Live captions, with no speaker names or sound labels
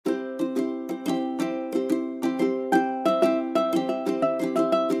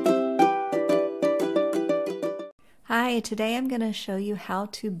today I'm going to show you how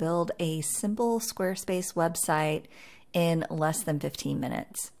to build a simple Squarespace website in less than 15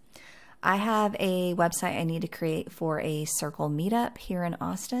 minutes. I have a website I need to create for a circle meetup here in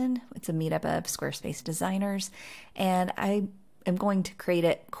Austin. It's a meetup of Squarespace designers, and I am going to create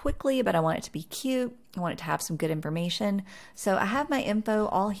it quickly, but I want it to be cute. I want it to have some good information. So I have my info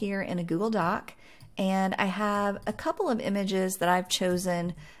all here in a Google Doc, and I have a couple of images that I've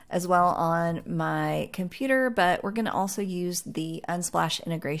chosen as well on my computer, but we're going to also use the Unsplash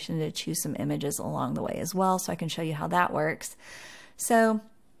integration to choose some images along the way as well, so I can show you how that works. So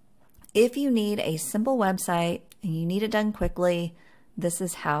if you need a simple website and you need it done quickly, this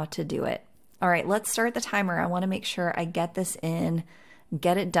is how to do it. All right, let's start the timer. I want to make sure I get this in,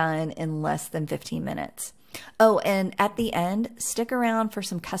 get it done in less than 15 minutes. Oh, and at the end, stick around for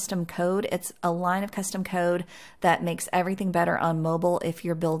some custom code. It's a line of custom code that makes everything better on mobile if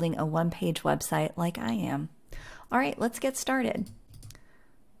you're building a one-page website like I am. All right, let's get started.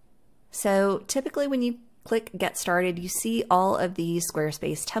 So typically when you click Get Started, you see all of these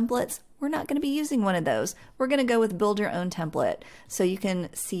Squarespace templates. We're not going to be using one of those. We're going to go with Build Your Own Template. So you can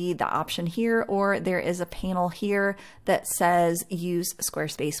see the option here, or there is a panel here that says Use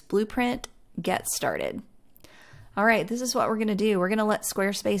Squarespace Blueprint, Get Started. All right, this is what we're going to do. We're going to let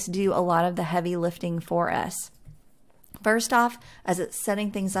Squarespace do a lot of the heavy lifting for us. First off, as it's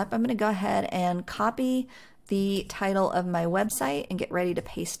setting things up, I'm going to go ahead and copy the title of my website and get ready to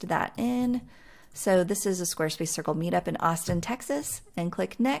paste that in. So this is a Squarespace Circle Meetup in Austin, Texas, and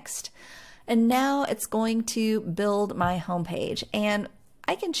click Next. And now it's going to build my homepage. And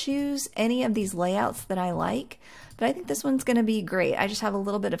I can choose any of these layouts that I like, but I think this one's going to be great. I just have a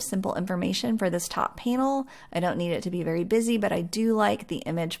little bit of simple information for this top panel. I don't need it to be very busy, but I do like the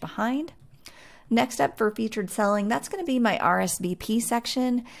image behind. Next up for featured selling, that's going to be my RSVP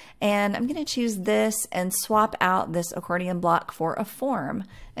section, and I'm going to choose this and swap out this accordion block for a form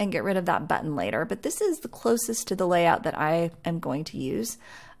and get rid of that button later. But this is the closest to the layout that I am going to use.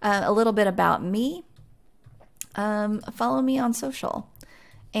 A little bit about me. Follow me on social.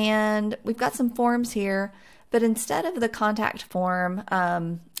 And we've got some forms here, but instead of the contact form,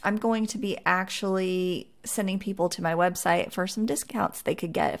 I'm going to be actually sending people to my website for some discounts they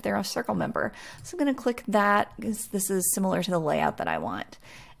could get if they're a Circle member. So I'm going to click that because this is similar to the layout that I want.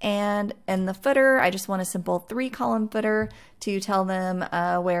 And in the footer, I just want a simple 3-column footer to tell them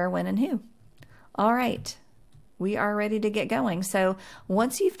where, when, and who. All right, we are ready to get going. So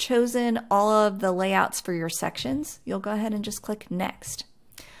once you've chosen all of the layouts for your sections, you'll go ahead and just click Next.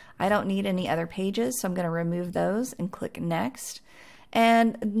 I don't need any other pages, so I'm going to remove those and click Next.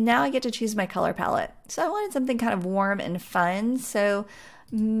 And now I get to choose my color palette. So I wanted something kind of warm and fun, so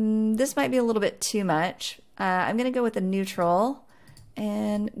this might be a little bit too much. I'm going to go with a neutral,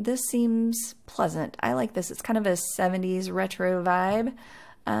 and this seems pleasant. I like this. It's kind of a 70s retro vibe.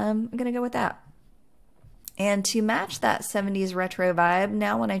 I'm going to go with that. And to match that 70s retro vibe,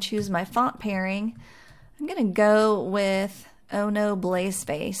 now when I choose my font pairing, I'm going to go with Oh No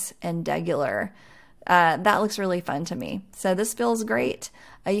Blazeface and Degular. That looks really fun to me. So this feels great.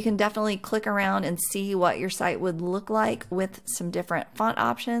 You can definitely click around and see what your site would look like with some different font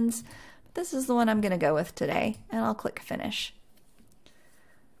options. But this is the one I'm going to go with today, and I'll click Finish.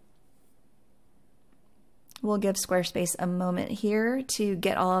 We'll give Squarespace a moment here to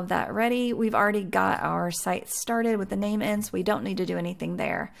get all of that ready. We've already got our site started with the name in, so we don't need to do anything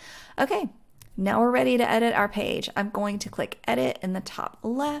there. Okay. Now we're ready to edit our page. I'm going to click Edit in the top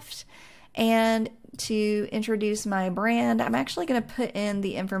left, and to introduce my brand, I'm actually going to put in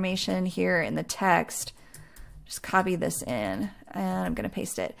the information here in the text. Just copy this in, and I'm going to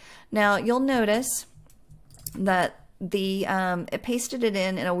paste it. Now you'll notice that it pasted it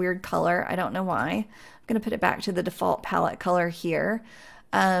in a weird color. I don't know why. I'm going to put it back to the default palette color here.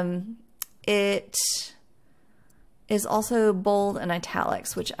 It is also bold and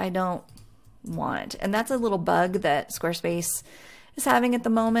italics, which I don't want. And that's a little bug that Squarespace is having at the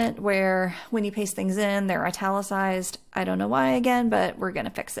moment, where when you paste things in, they're italicized. I don't know why again, but we're going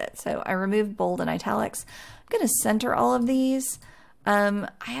to fix it. So I removed bold and italics. I'm going to center all of these. I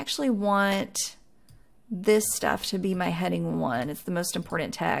actually want this stuff to be my heading 1. It's the most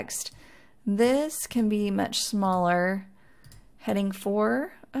important text. This can be much smaller. Heading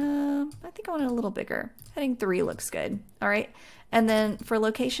 4, I think I want it a little bigger. Heading 3 looks good. All right. And then for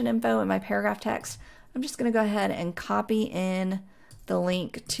location info in my paragraph text, I'm just going to go ahead and copy in the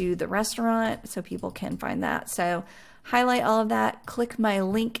link to the restaurant so people can find that. So highlight all of that, click my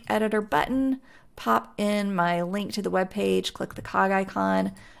link editor button, pop in my link to the web page, click the cog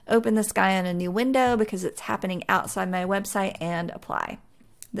icon, open this guy in a new window because it's happening outside my website, and apply.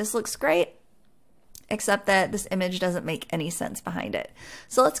 This looks great. except that this image doesn't make any sense behind it.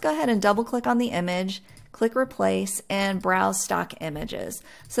 So let's go ahead and double click on the image, click replace, and browse stock images.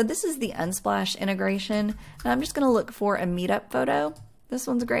 So this is the Unsplash integration, and I'm just going to look for a meetup photo. This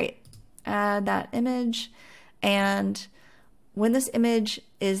one's great. Add that image, and when this image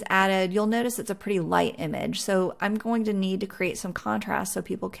is added, you'll notice it's a pretty light image. So I'm going to need to create some contrast so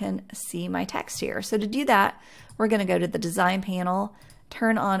people can see my text here. So to do that, we're going to go to the design panel,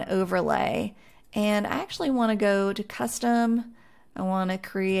 turn on overlay, and I actually want to go to custom. I want to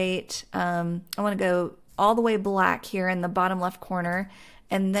create, I want to go all the way black here in the bottom left corner.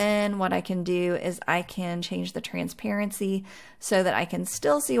 And then what I can do is I can change the transparency so that I can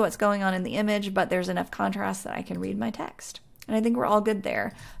still see what's going on in the image, but there's enough contrast that I can read my text. And I think we're all good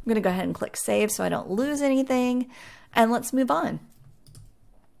there. I'm going to go ahead and click save so I don't lose anything. And let's move on.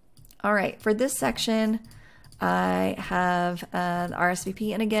 All right, for this section, I have the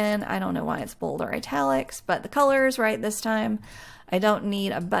RSVP. And again, I don't know why it's bold or italics, but the color's right this time. I don't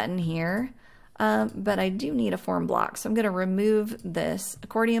need a button here, but I do need a form block. So I'm going to remove this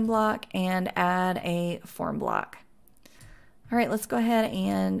accordion block and add a form block. All right, let's go ahead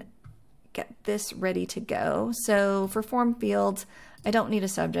and get this ready to go. So for form fields, I don't need a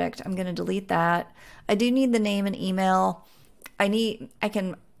subject. I'm going to delete that. I do need the name and email. I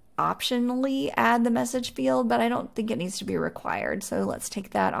can optionally add the message field, but I don't think it needs to be required. So let's take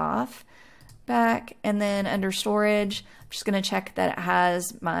that off. Back, and then under storage, I'm just going to check that it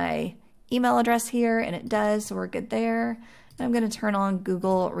has my email address here, and it does, so we're good there. And I'm going to turn on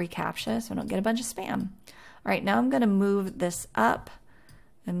Google reCAPTCHA so I don't get a bunch of spam. All right, now I'm going to move this up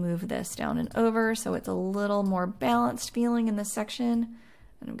and move this down and over so it's a little more balanced feeling in this section.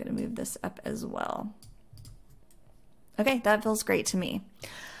 And I'm going to move this up as well. Okay, that feels great to me.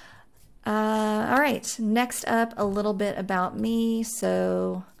 All right, next up, a little bit about me.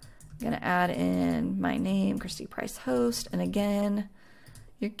 So I'm going to add in my name, Christy Price Host. And again,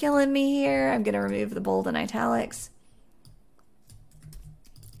 you're killing me here. I'm going to remove the bold and italics.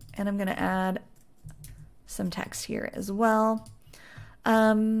 And I'm going to add some text here as well.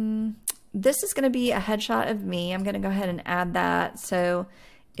 This is going to be a headshot of me. I'm going to go ahead and add that. So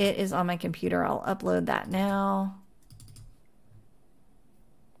it is on my computer. I'll upload that now.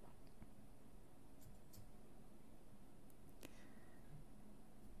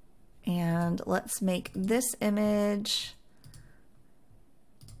 And let's make this image.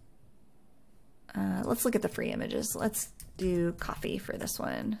 Let's look at the free images. Let's do coffee for this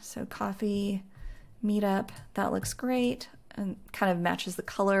one. So coffee, meetup, that looks great and kind of matches the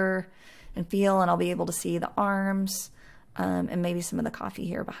color and feel, and I'll be able to see the arms and maybe some of the coffee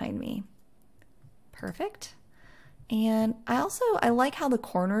here behind me. Perfect. And I like how the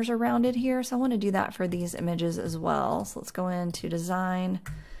corners are rounded here, so I want to do that for these images as well. So let's go into design,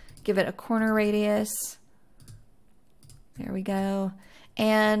 give it a corner radius. There we go.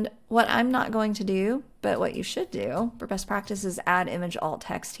 And what I'm not going to do, but what you should do for best practice is add image alt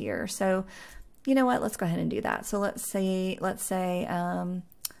text here. So you know what, let's go ahead and do that. So let's say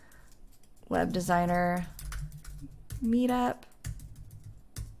web designer meetup.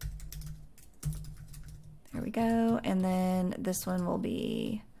 There we go. And then this one will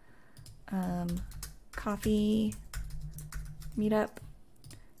be coffee meetup.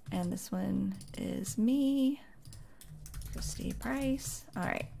 And this one is me, Christy Price. All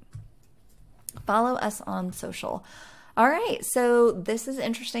right. Follow us on social. All right. So this is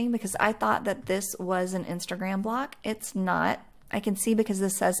interesting because I thought that this was an Instagram block. It's not. I can see because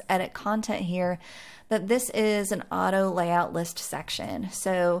this says edit content here that this is an auto layout list section.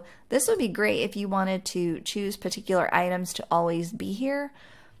 So this would be great if you wanted to choose particular items to always be here.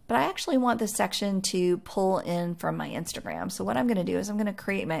 But I actually want this section to pull in from my Instagram. So what I'm going to do is I'm going to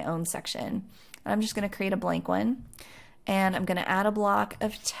create my own section. I'm just going to create a blank one. And I'm going to add a block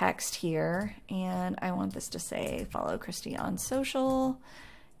of text here. And I want this to say, follow Christy on social.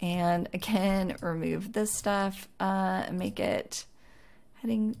 And again, remove this stuff, make it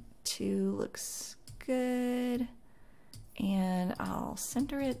heading to looks good. And I'll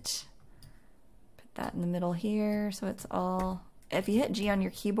center it, put that in the middle here. So it's all, if you hit G on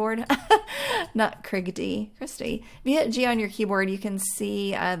your keyboard, not Christy, if you hit G on your keyboard, you can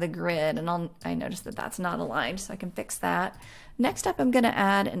see the grid, and I noticed that that's not aligned, so I can fix that. Next up, I'm going to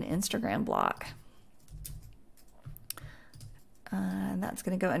add an Instagram block. And that's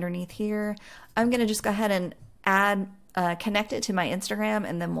going to go underneath here. I'm going to just go ahead and add, connect it to my Instagram,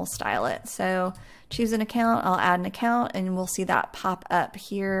 and then we'll style it. So choose an account, I'll add an account, and we'll see that pop up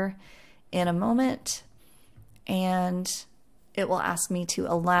here in a moment. And it will ask me to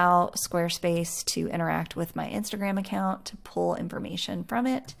allow Squarespace to interact with my Instagram account to pull information from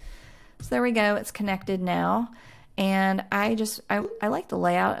it. So there we go, it's connected now. And I like the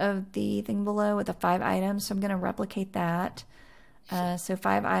layout of the thing below with the 5 items, so I'm going to replicate that. So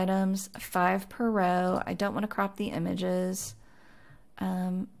 5 items, 5 per row. I don't want to crop the images.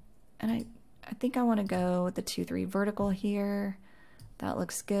 And I think I want to go with the 2, 3 vertical here. That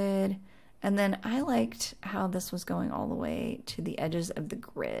looks good. And then I liked how this was going all the way to the edges of the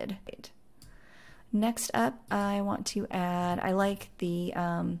grid. Next up, I want to add, I like the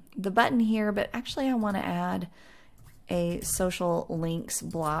button here, but actually I want to add a social links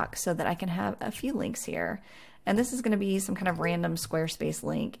block so that I can have a few links here. And this is going to be some kind of random Squarespace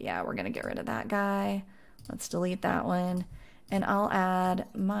link. Yeah, we're going to get rid of that guy. Let's delete that one. And I'll add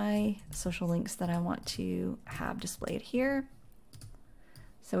my social links that I want to have displayed here.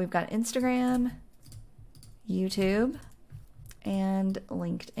 So we've got Instagram, YouTube, and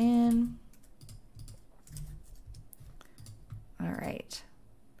LinkedIn. All right.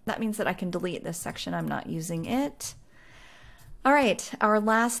 That means that I can delete this section. I'm not using it. All right, our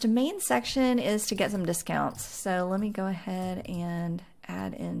last main section is to get some discounts. So let me go ahead and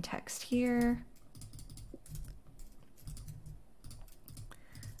add in text here.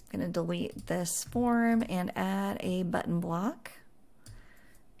 I'm going to delete this form and add a button block.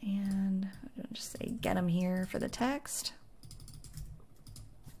 And I'll just say get them here for the text.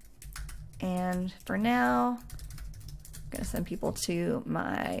 And for now, I'm going to send people to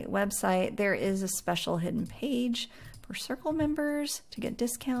my website. There is a special hidden page for Circle members to get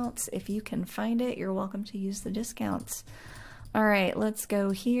discounts. If you can find it, you're welcome to use the discounts. All right, let's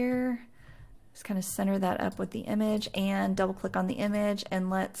go here. Just kind of center that up with the image and double click on the image, and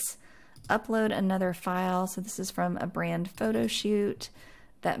let's upload another file. So this is from a brand photo shoot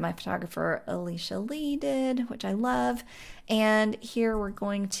that my photographer Alicia Lee did, which I love. And here we're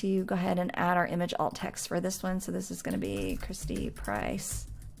going to go ahead and add our image alt text for this one. So this is going to be Christy Price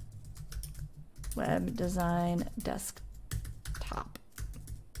web design desktop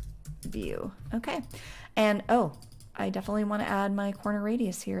view. Okay. And oh, I definitely want to add my corner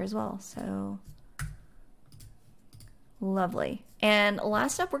radius here as well. So lovely. And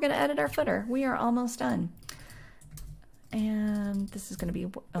last up, we're going to edit our footer. We are almost done. And this is going to be,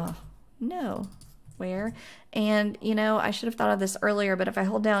 oh no, where? And you know, I should have thought of this earlier, but if I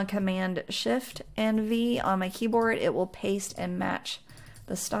hold down Command Shift and V on my keyboard, it will paste and match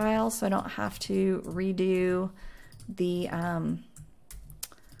the style, so I don't have to redo the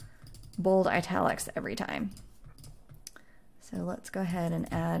bold italics every time. So let's go ahead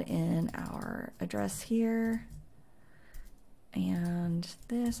and add in our address here. And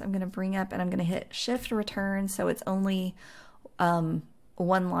this I'm going to bring up, and I'm going to hit Shift Return so it's only one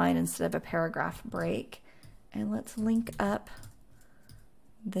line instead of a paragraph break. And let's link up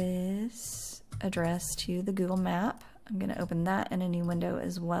this address to the Google map. I'm going to open that in a new window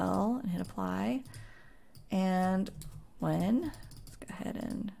as well and hit Apply. And let's go ahead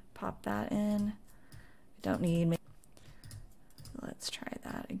and pop that in. I don't need, let's try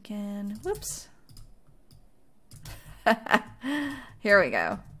that again. Whoops. Here we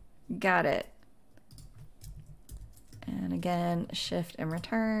go. Got it. And again, Shift and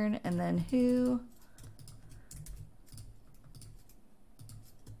Return, and then who.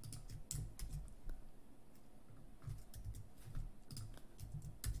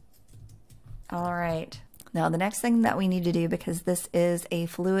 All right. Now the next thing that we need to do, because this is a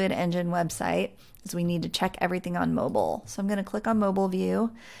Fluid Engine website, is we need to check everything on mobile. So I'm going to click on Mobile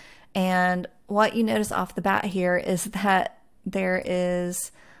View, and what you notice off the bat here is that there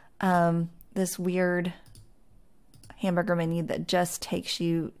is this weird hamburger menu that just takes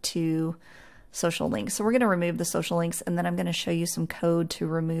you to social links. So we're going to remove the social links, and then I'm going to show you some code to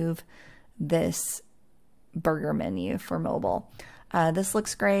remove this burger menu for mobile. This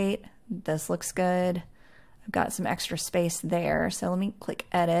looks great. This looks good. I've got some extra space there. So let me click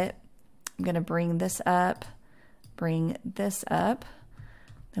Edit. I'm going to bring this up, bring this up.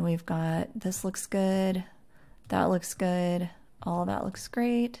 Then we've got, this looks good. That looks good. All that looks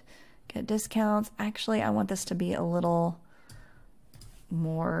great. Get discounts. Actually, I want this to be a little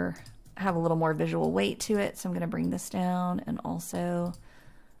more, have a little more visual weight to it. So I'm going to bring this down, and also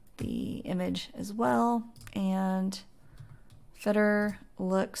the image as well. And footer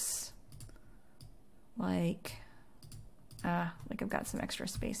looks like I've got some extra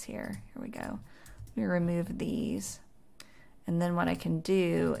space here. Here we go. Let me remove these. And then what I can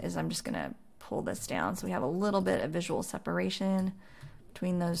do is I'm just going to pull this down so we have a little bit of visual separation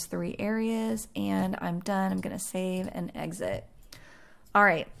between those 3 areas, and I'm done. I'm going to save and exit. All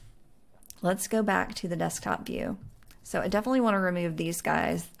right, let's go back to the desktop view. So I definitely want to remove these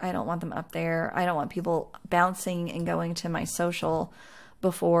guys. I don't want them up there. I don't want people bouncing and going to my social,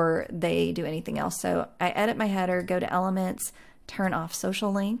 before they do anything else. So I edit my header, go to Elements, turn off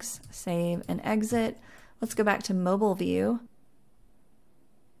social links, save and exit. Let's go back to mobile view.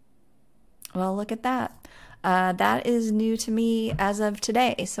 Well, look at that. That is new to me as of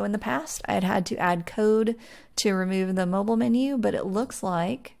today. So in the past, I had to add code to remove the mobile menu, but it looks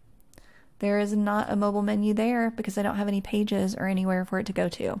like there is not a mobile menu there because I don't have any pages or anywhere for it to go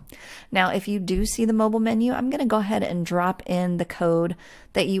to. Now, if you do see the mobile menu, I'm going to go ahead and drop in the code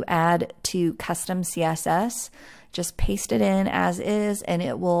that you add to Custom CSS. Just paste it in as is, and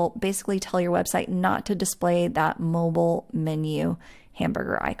it will basically tell your website not to display that mobile menu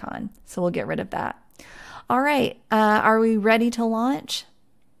hamburger icon. So we'll get rid of that. All right, are we ready to launch?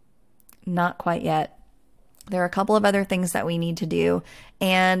 Not quite yet. There are a couple of other things that we need to do,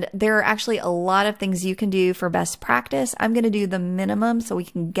 and there are actually a lot of things you can do for best practice. I'm going to do the minimum so we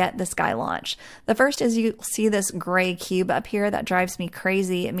can get this guy launched. The first is you see this gray cube up here that drives me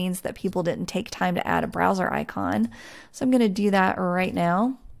crazy. It means that people didn't take time to add a browser icon. So I'm going to do that right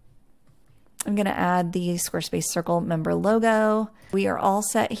now. I'm going to add the Squarespace Circle member logo. We are all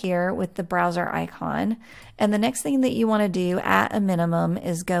set here with the browser icon. And the next thing that you want to do at a minimum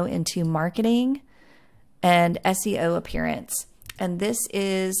is go into marketing and SEO appearance. And this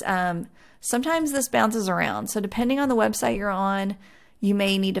is, sometimes this bounces around. So depending on the website you're on, you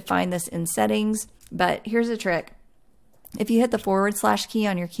may need to find this in settings, but here's a trick. If you hit the / key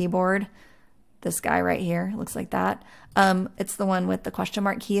on your keyboard, this guy right here, looks like that. It's the one with the question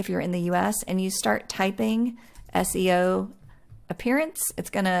mark key if you're in the US, and you start typing SEO appearance, it's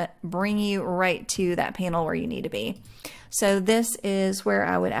gonna bring you right to that panel where you need to be. So this is where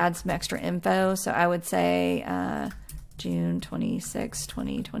I would add some extra info. So I would say June 26,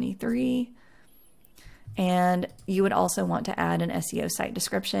 2023. And you would also want to add an SEO site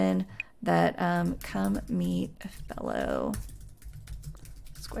description that come meet fellow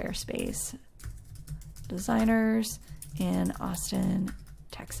Squarespace designers in Austin,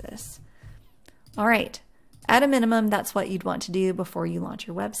 Texas. All right, at a minimum, that's what you'd want to do before you launch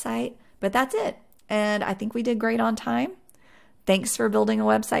your website, but that's it. And I think we did great on time. Thanks for building a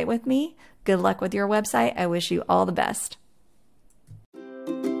website with me. Good luck with your website. I wish you all the best.